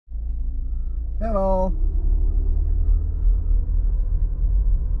Hello.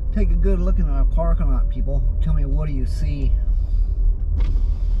 Take a good look in our parking lot, people. Tell me, what do you see?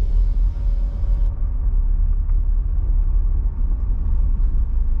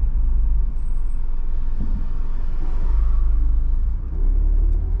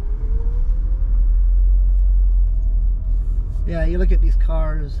 Yeah, you look at these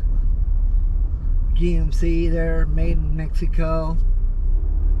cars. GMC, they're made in Mexico.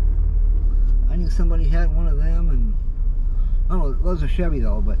 I knew somebody had one of them, and I don't know, it was a Chevy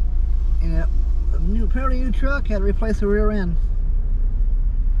though, but you know, apparently new truck had to replace the rear end.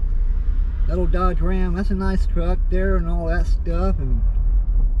 That old Dodge Ram, that's a nice truck there and all that stuff, and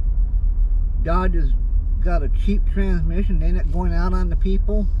Dodge has got a cheap transmission. They end up going out on the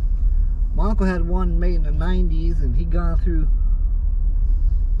people. My uncle had one made in the 90s, and he gone through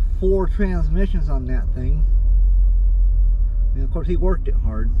 4 transmissions on that thing. And of course he worked it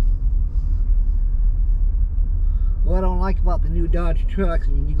hard. What I don't like about the new Dodge trucks,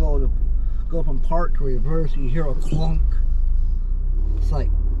 when you go from park to reverse, you hear a clunk. It's like,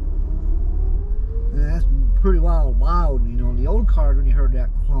 that's pretty loud, you know. The old cars, when you heard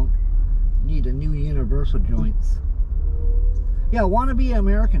that clunk, need a new universal joints. Yeah, wannabe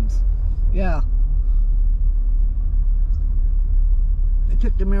Americans. Yeah. They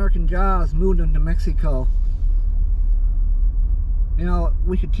took the American jobs, moved them to Mexico. You know,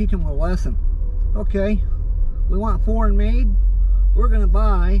 we should teach them a lesson. Okay, we want foreign made, we're gonna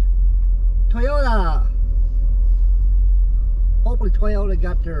buy Toyota. Hopefully Toyota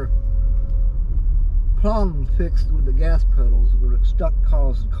got their problem fixed with the gas pedals, where it stuck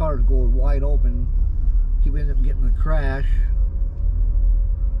cars go wide open. He ended up getting a crash.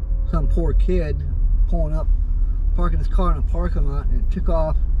 Some poor kid pulling up, parking his car in a parking lot, and it took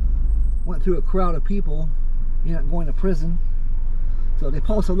off, went through a crowd of people, ended up going to prison. So they're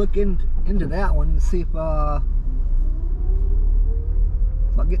supposed to look into that one and see if about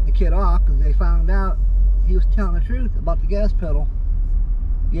getting the kid off, because they found out he was telling the truth about the gas pedal.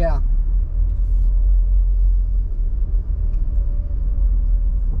 Yeah.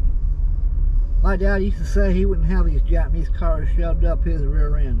 My dad used to say he wouldn't have these Japanese cars shoved up his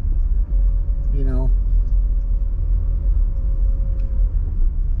rear end, you know.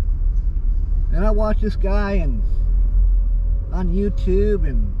 And I watched this guy on YouTube,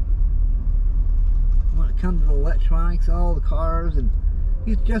 and when it comes to the electronics, all the cars, and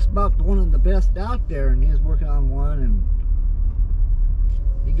he's just about one of the best out there, and he's working on one, and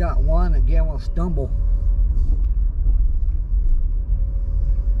he got one again with a stumble.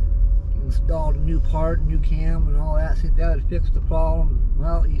 Installed a new part, new cam and all that. See if that would fix the problem.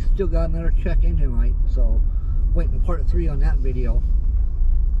 Well, he's still got another check engine light, so waiting for part 3 on that video.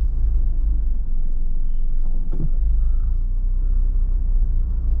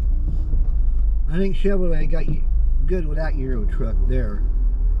 I think Chevrolet got good with that Euro truck there.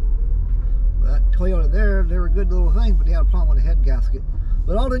 But that Toyota there, they were good little things, but they had a problem with the head gasket.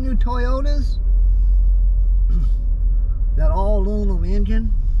 But all the new Toyotas, that all aluminum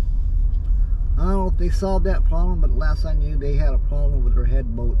engine, I don't know if they solved that problem, but last I knew they had a problem with their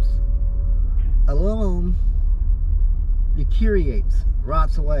head bolts. Aluminum deteriorates,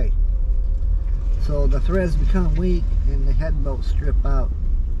 rots away. So the threads become weak and the head bolts strip out.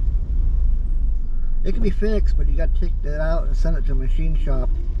 It can be fixed, but you got to take that out and send it to a machine shop.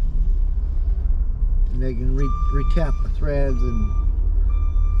 And they can retap the threads, and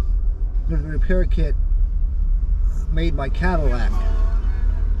there's a repair kit made by Cadillac.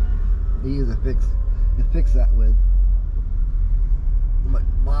 They use to fix that with. But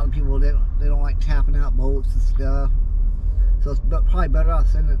a lot of people, they don't like tapping out bolts and stuff. So it's probably better off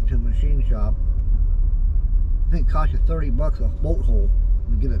sending it to a machine shop. I think it costs you $30 a bolt hole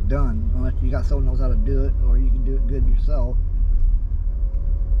to get it done, unless you got someone who knows how to do it, or you can do it good yourself.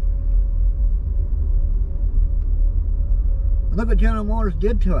 And look what General Motors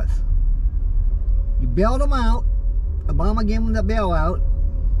did to us. You bailed them out. Obama gave them the bailout.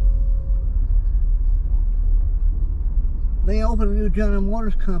 They opened a new General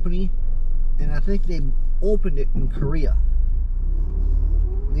Motors company, and I think they opened it in Korea.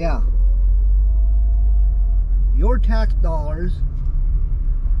 Yeah. Your tax dollars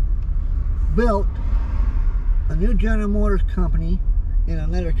built a new General Motors company in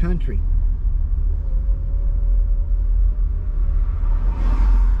another country.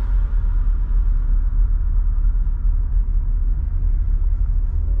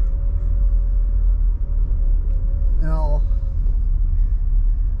 Now,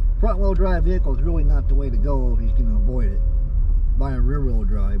 front-wheel drive vehicle is really not the way to go if you can avoid it. Buy a rear-wheel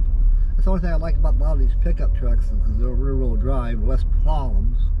drive. That's the only thing I like about a lot of these pickup trucks, is because they're rear-wheel drive, less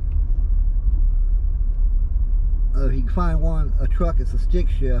problems. if you find a truck that's a stick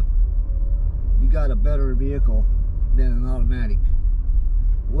shift, you got a better vehicle than an automatic.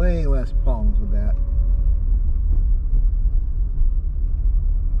 Way less problems with that.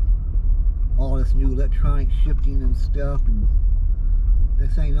 All this new electronic shifting and stuff, and they're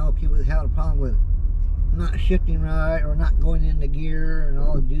saying, no, people that have a problem with not shifting right or not going into gear and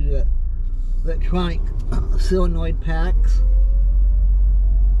all due to electronic solenoid packs.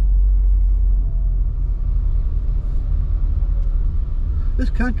 This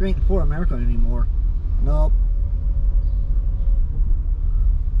country ain't for America anymore. Nope.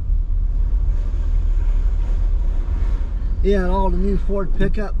 Yeah, all the new Ford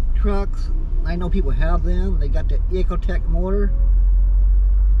pickup trucks, I know people have them. They got the Ecotec motor.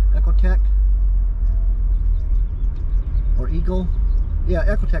 Ecotec? Or Eagle? Yeah,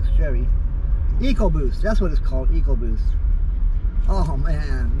 Ecotec's Chevy. EcoBoost, that's what it's called, EcoBoost. Oh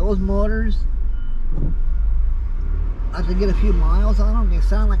man, those motors, after they get a few miles on them, they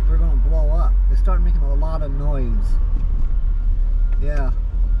sound like they're going to blow up. They start making a lot of noise. Yeah.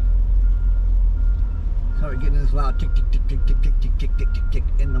 Start getting this loud tick, tick, tick, tick, tick, tick, tick, tick, tick, tick, tick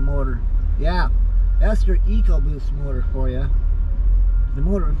in the motor. Yeah, that's your EcoBoost motor for you. The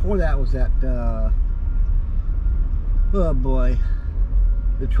motor before that was that, oh boy,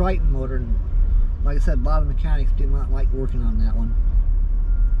 the Triton motor. And like I said, a lot of mechanics did not like working on that one.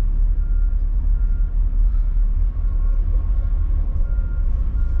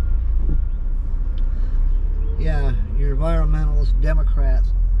 Yeah, your environmentalist Democrats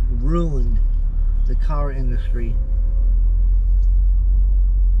ruined the car industry.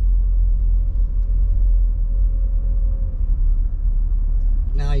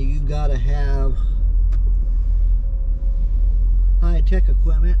 Now you gotta have high-tech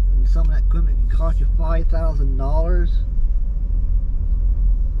equipment, and some of that equipment can cost you $5,000.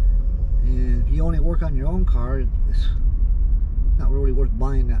 And if you only work on your own car, it's not really worth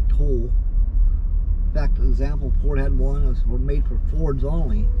buying that tool. In fact, the example Ford had one that was made for Fords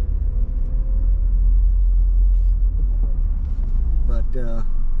only. But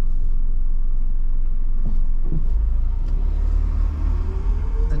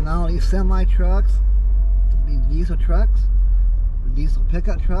and now these semi trucks, these diesel trucks, diesel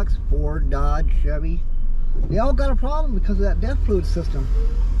pickup trucks, Ford, Dodge, Chevy, they all got a problem because of that DEF fluid system.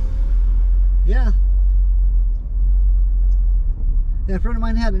 Yeah. Yeah, a friend of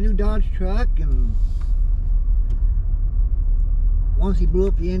mine had a new Dodge truck, and once he blew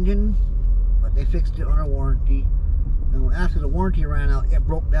up the engine, but they fixed it under warranty. And after the warranty ran out, it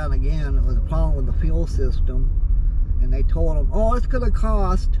broke down again. It was a problem with the fuel system. And they told him, oh, it's going to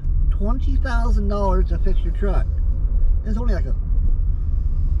cost $20,000 to fix your truck. It's only like the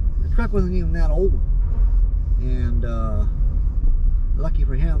truck wasn't even that old. And lucky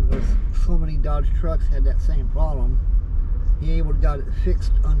for him, there's so many Dodge trucks had that same problem. He able to got it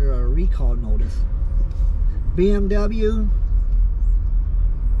fixed under a recall notice. BMW.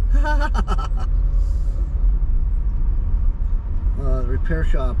 The repair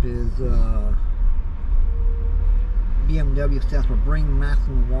shop is BMW stands for Bring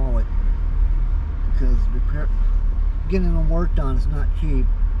Maximum Wallet, because getting them worked on is not cheap.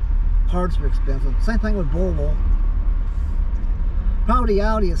 Parts are expensive. Same thing with Volvo. Probably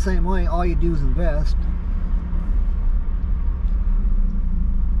Audi the same way. All you do is invest.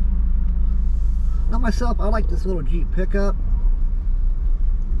 Now myself, I like this little Jeep pickup.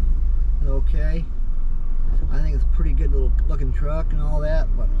 Okay. I think it's a pretty good little looking truck and all that,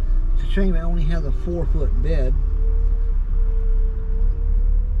 but it's a shame it only has a 4-foot bed.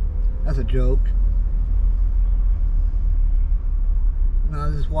 That's a joke. Now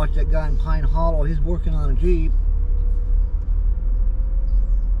I just watched that guy in Pine Hollow. He's working on a Jeep,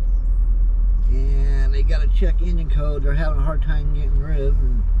 and they got to check engine code. They're having a hard time getting rid of,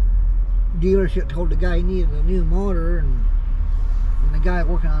 and dealership told the guy he needed a new motor, and the guy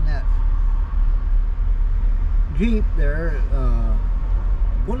working on that Jeep there,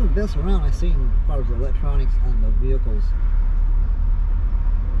 one of the best around I've seen as far as the electronics on the vehicles.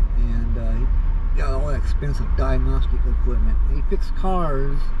 And he got all that expensive diagnostic equipment. He fixed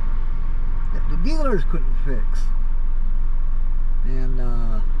cars that the dealers couldn't fix. And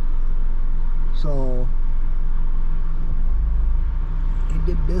so he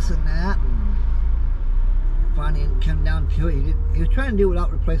did this and that, and finally it came down to it. He was trying to do it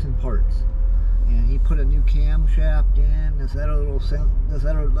without replacing parts. And he put a new camshaft in, this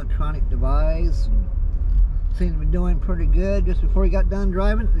other electronic device, and seemed to be doing pretty good. Just before he got done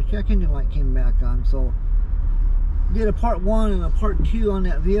driving, the check engine light came back on. So did a part 1 and a part 2 on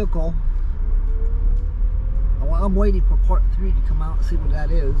that vehicle. I'm waiting for part 3 to come out and see what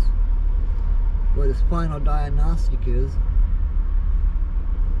that is. what his final diagnostic is.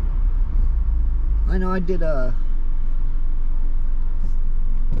 I know I did a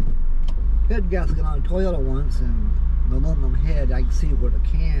head gasket on a Toyota once, and the aluminum head, I could see where the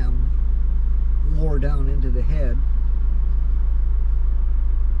cam wore down into the head.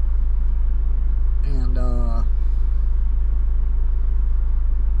 And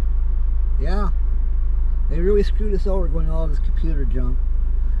yeah, they really screwed us over going to all this computer junk.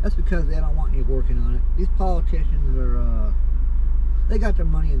 That's because they don't want you working on it. These politicians are they got their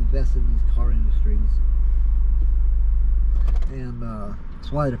money invested in these car industries, and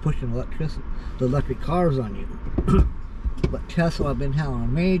that's why they're pushing the electric cars on you. But Tesla have been having a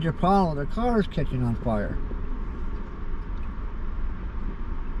major problem with their cars catching on fire.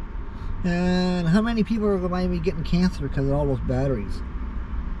 And how many people are going to be getting cancer because of all those batteries?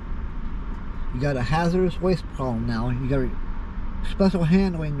 You got a hazardous waste problem now. You got special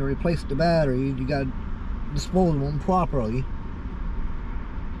handling to replace the batteries. You got to dispose of them properly.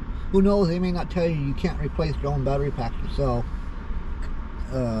 Who knows? They may not tell you you can't replace your own battery packs yourself.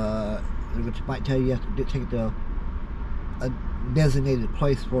 Which might tell you have to take it to a designated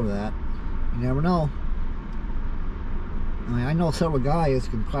place for that. You never know. I mean, I know several guys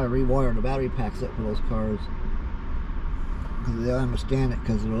can try to rewire the battery packs up for those cars because they understand it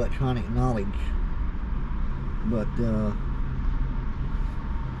because of their electronic knowledge. But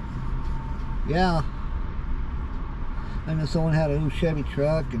yeah, I know someone had a new Chevy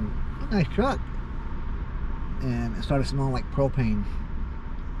truck, and a nice truck, and it started smelling like propane.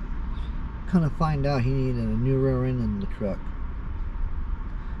 Kind of find out he needed a new rear end in the truck.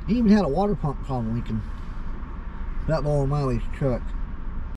 He even had a water pump problem leaking. That low mileage truck.